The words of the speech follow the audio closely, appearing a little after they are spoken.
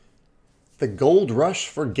The Gold Rush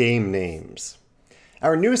for Game Names.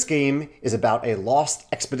 Our newest game is about a lost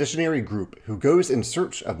expeditionary group who goes in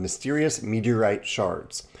search of mysterious meteorite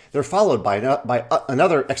shards. They're followed by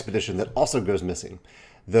another expedition that also goes missing,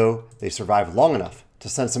 though they survive long enough to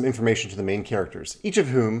send some information to the main characters, each of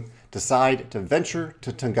whom decide to venture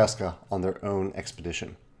to Tunguska on their own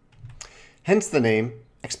expedition. Hence the name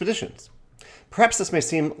Expeditions. Perhaps this may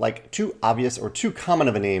seem like too obvious or too common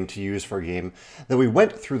of a name to use for a game, though we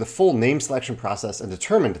went through the full name selection process and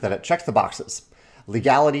determined that it checked the boxes.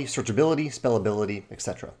 Legality, searchability, spellability,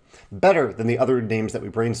 etc. Better than the other names that we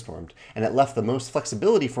brainstormed, and it left the most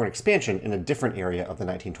flexibility for an expansion in a different area of the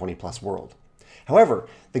 1920-plus world. However,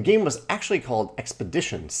 the game was actually called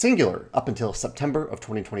Expedition, singular, up until September of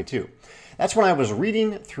 2022. That's when I was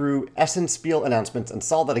reading through Essen Spiel announcements and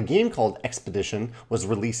saw that a game called Expedition was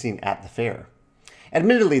releasing at the fair.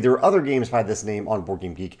 Admittedly, there were other games by this name on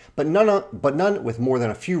BoardGameGeek, but none with more than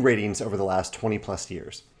a few ratings over the last 20-plus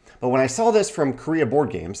years. But when I saw this from Korea Board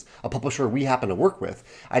Games, a publisher we happen to work with,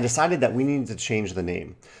 I decided that we needed to change the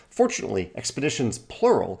name. Fortunately, Expeditions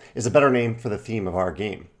plural is a better name for the theme of our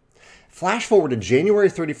game. Flash forward to January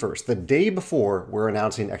 31st, the day before we're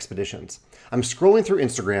announcing Expeditions. I'm scrolling through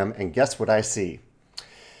Instagram, and guess what I see?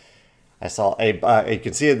 I saw you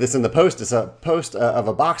can see this in the post. It's a post of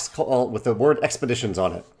a box with the word Expeditions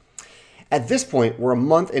on it. At this point, we're a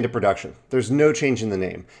month into production. There's no change in the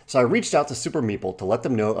name. So I reached out to Super Meeple to let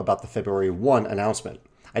them know about the February 1 announcement.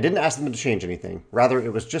 I didn't ask them to change anything. Rather,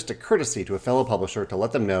 it was just a courtesy to a fellow publisher to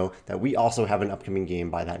let them know that we also have an upcoming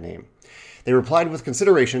game by that name. They replied with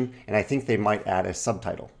consideration, and I think they might add a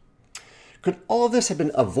subtitle. Could all of this have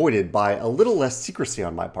been avoided by a little less secrecy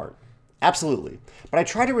on my part? Absolutely. But I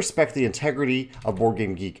try to respect the integrity of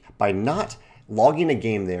BoardGameGeek by not logging a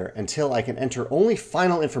game there until I can enter only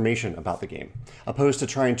final information about the game, opposed to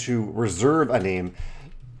trying to reserve a name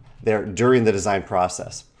there during the design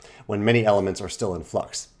process, when many elements are still in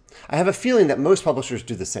flux. I have a feeling that most publishers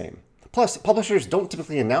do the same. Plus, publishers don't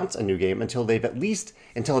typically announce a new game until they at least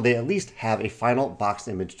have a final box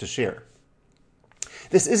image to share.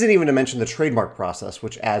 This isn't even to mention the trademark process,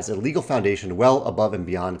 which adds a legal foundation well above and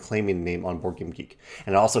beyond claiming a name on BoardGameGeek,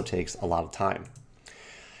 and it also takes a lot of time.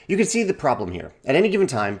 You can see the problem here. At any given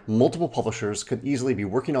time, multiple publishers could easily be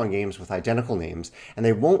working on games with identical names, and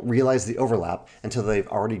they won't realize the overlap until they've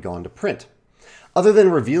already gone to print. Other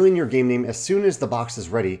than revealing your game name as soon as the box is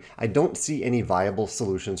ready, I don't see any viable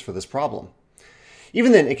solutions for this problem.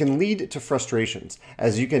 Even then, it can lead to frustrations,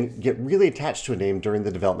 as you can get really attached to a name during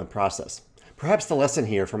the development process. Perhaps the lesson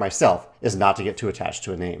here for myself is not to get too attached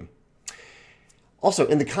to a name. Also,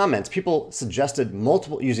 in the comments, people suggested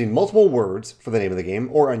using multiple words for the name of the game,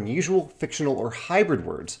 or unusual, fictional, or hybrid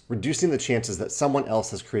words, reducing the chances that someone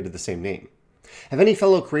else has created the same name. Have any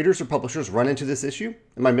fellow creators or publishers run into this issue?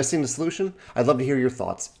 Am I missing the solution? I'd love to hear your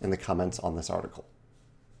thoughts in the comments on this article.